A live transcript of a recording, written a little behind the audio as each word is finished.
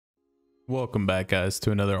Welcome back, guys,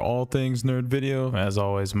 to another All Things Nerd video. As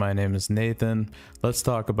always, my name is Nathan. Let's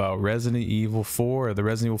talk about Resident Evil 4, the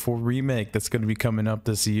Resident Evil 4 remake that's going to be coming up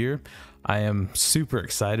this year. I am super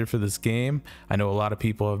excited for this game. I know a lot of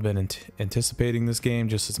people have been anticipating this game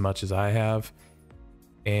just as much as I have.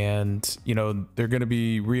 And, you know, they're going to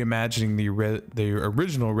be reimagining the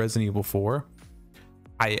original Resident Evil 4.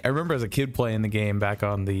 I remember as a kid playing the game back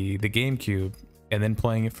on the GameCube, and then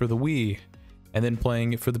playing it for the Wii, and then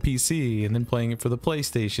playing it for the PC, and then playing it for the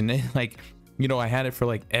PlayStation. And like, you know, I had it for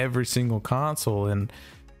like every single console, and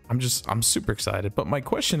I'm super excited. But my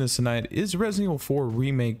question is tonight, is Resident Evil 4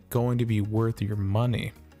 remake going to be worth your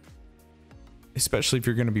money? Especially if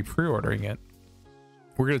you're going to be pre-ordering it.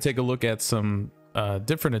 We're going to take a look at some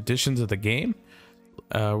different editions of the game.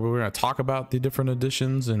 We're going to talk about the different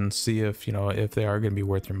editions and see if, you know, if they are going to be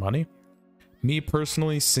worth your money. Me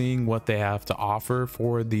personally, seeing what they have to offer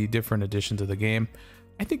for the different editions of the game,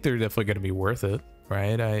 I think they're definitely going to be worth it,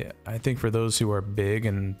 right? I think for those who are big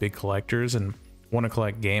collectors and want to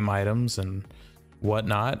collect game items and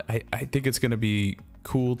whatnot, I think it's going to be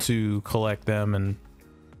cool to collect them and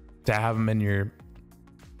to have them in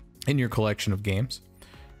your collection of games.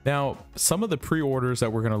 Now, some of the pre-orders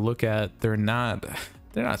that we're going to look at, they're not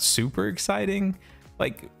super exciting.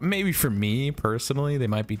 Like, maybe for me personally, they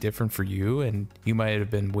might be different for you, and you might have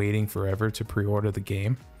been waiting forever to pre-order the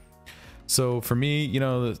game. So for me, you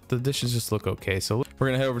know, the editions just look okay. So we're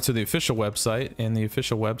gonna head over to the official website, and the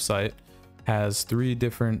official website has 3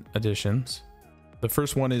 different editions. The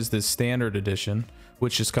first one is the standard edition,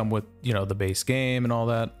 which just come with, you know, the base game and all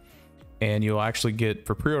that. And you'll actually get,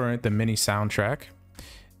 for pre-ordering it, the mini soundtrack.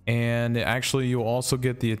 And actually you'll also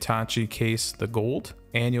get the Itachi case, the gold,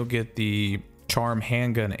 and you'll get the charm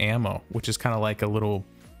handgun ammo, which is kind of like a little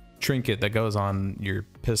trinket that goes on your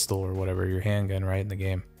pistol or whatever, your handgun, right, in the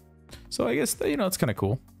game. So I guess, you know, it's kind of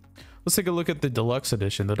cool. Let's take a look at the deluxe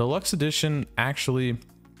edition. The deluxe edition actually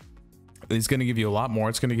is going to give you a lot more.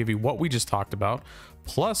 It's going to give you what we just talked about,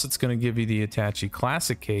 plus it's going to give you the Itachi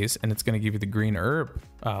classic case, and it's going to give you the green herb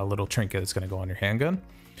little trinket that's going to go on your handgun.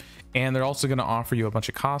 And they're also going to offer you a bunch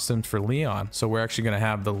of costumes for Leon. So we're actually going to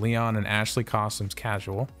have the Leon and Ashley costumes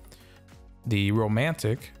casual, the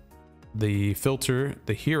romantic, the filter,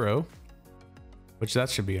 the hero, which that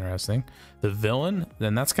should be interesting, the villain.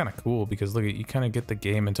 Then that's kind of cool because look, you kind of get the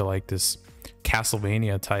game into like this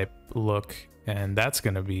Castlevania type look, and that's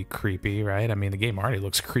going to be creepy, right? I mean, the game already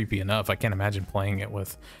looks creepy enough. I can't imagine playing it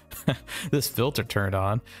with this filter turned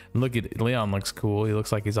on. And look at Leon, looks cool. He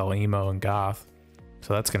looks like he's all emo and goth,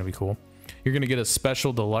 so that's going to be cool. You're going to get a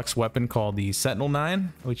special deluxe weapon called the Sentinel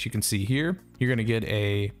 9, which you can see here. You're going to get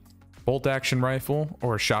a bolt action rifle,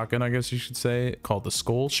 or a shotgun, I guess you should say, called the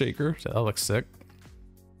Skull Shaker. So that looks sick.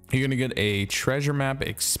 You're gonna get a treasure map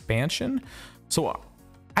expansion. So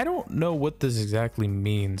I don't know what this exactly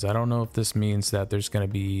means. I don't know if this means that there's gonna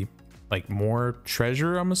be like more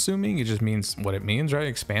treasure. I'm assuming it just means what it means, right?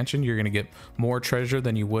 Expansion, you're gonna get more treasure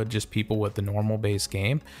than you would just people with the normal base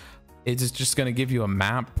game. It's just going to give you a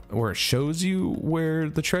map where it shows you where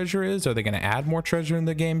the treasure is. Are they going to add more treasure in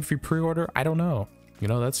the game if you pre-order? I don't know. You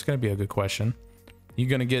know, that's going to be a good question. You're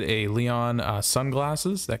going to get a Leon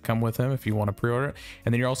sunglasses that come with him if you want to pre-order it.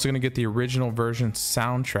 And then you're also going to get the original version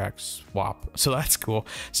soundtrack swap. So that's cool.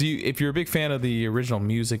 So if you're a big fan of the original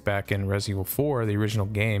music back in Resident Evil 4, the original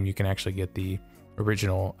game, you can actually get the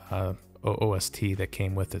original OST that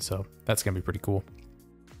came with it. So that's going to be pretty cool.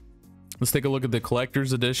 Let's take a look at the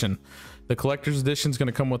collector's edition. The collector's edition is going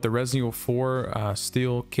to come with the Resident Evil 4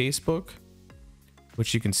 steel casebook,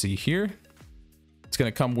 which you can see here. It's going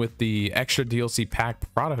to come with the extra DLC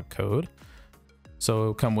pack product code. So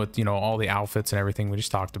it'll come with, you know, all the outfits and everything we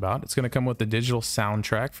just talked about. It's going to come with the digital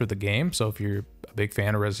soundtrack for the game. So if you're a big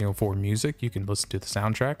fan of Resident Evil 4 music, you can listen to the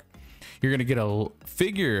soundtrack. You're going to get a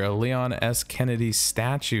figure, a Leon S. Kennedy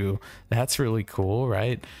statue. That's really cool,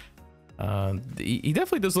 right? He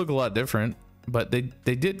definitely does look a lot different, but they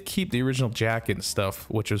did keep the original jacket and stuff,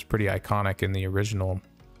 which was pretty iconic in the original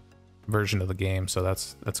version of the game. So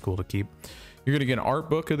that's cool to keep. You're going to get an art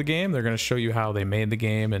book of the game. They're going to show you how they made the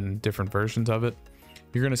game and different versions of it.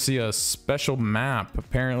 You're going to see a special map.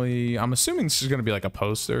 Apparently, I'm assuming this is going to be like a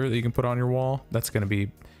poster that you can put on your wall. That's going to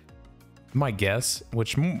be my guess,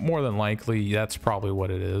 which more than likely that's probably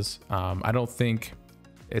what it is. I don't think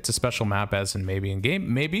it's a special map as in maybe in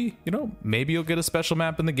game. Maybe, you know, maybe you'll get a special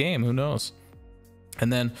map in the game. Who knows?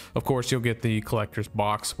 And then, of course, you'll get the collector's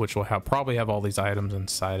box, which will probably have all these items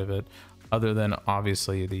inside of it, other than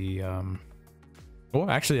obviously the well,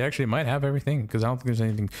 actually it might have everything, because I don't think there's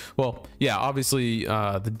anything. Well, yeah, obviously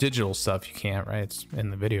the digital stuff you can't, right? It's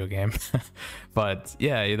in the video game. But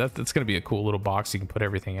yeah, that's gonna be a cool little box you can put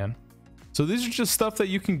everything in. So these are just stuff that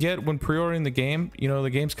you can get when pre-ordering the game. You know, the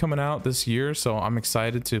game's coming out this year, so I'm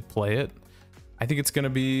excited to play it. I think it's going to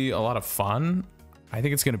be a lot of fun. I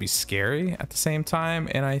think it's going to be scary at the same time,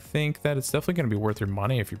 and I think that it's definitely going to be worth your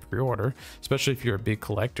money if you pre-order, especially if you're a big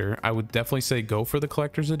collector. I would definitely say go for the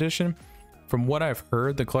collector's edition. From what I've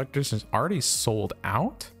heard, the collector's is already sold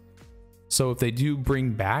out. So if they do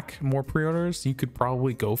bring back more pre-orders, you could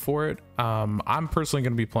probably go for it. I'm personally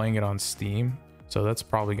going to be playing it on Steam, so that's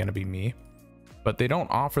probably going to be me. But they don't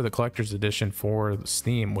offer the collector's edition for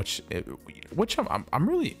Steam, which I'm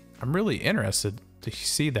really interested to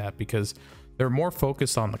see that, because they're more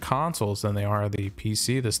focused on the consoles than they are the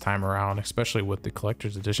PC this time around, especially with the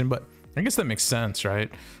collector's edition. But I guess that makes sense,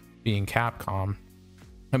 right? Being Capcom.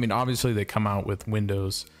 I mean, obviously they come out with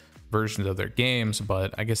Windows versions of their games,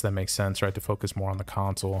 but I guess that makes sense, right? To focus more on the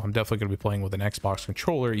console. I'm definitely going to be playing with an Xbox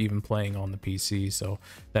controller, even playing on the PC, so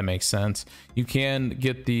that makes sense. You can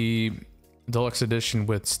get the deluxe edition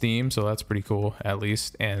with Steam, so that's pretty cool, at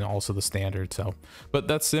least, and also the standard. So, but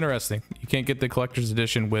that's interesting. You can't get the collector's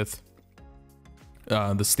edition with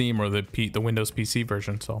the Steam or the Windows PC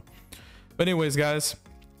version. So, but anyways, guys,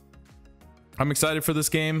 I'm excited for this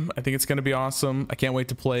game. I think it's going to be awesome. I can't wait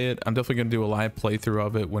to play it. I'm definitely going to do a live playthrough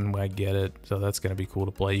of it when I get it, so that's going to be cool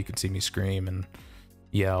to play. You can see me scream and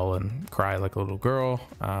yell and cry like a little girl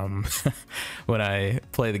when I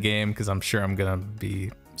play the game, because I'm sure I'm going to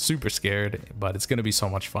be super scared, but it's going to be so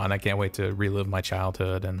much fun. I can't wait to relive my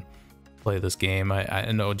childhood and play this game.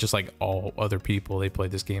 I know, just like all other people, they play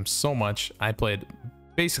this game so much. I played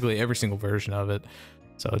basically every single version of it,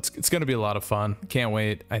 so it's going to be a lot of fun. Can't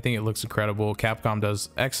wait. I think it looks incredible. Capcom does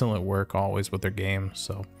excellent work always with their games,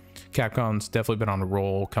 so Capcom's definitely been on a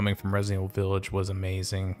roll. Coming from Resident Evil Village was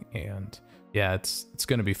amazing, and yeah, it's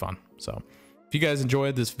going to be fun. So if you guys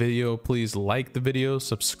enjoyed this video, please like the video,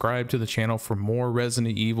 subscribe to the channel for more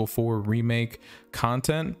Resident Evil 4 Remake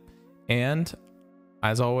content, and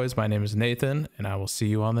as always, my name is Nathan, and I will see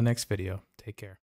you on the next video. Take care.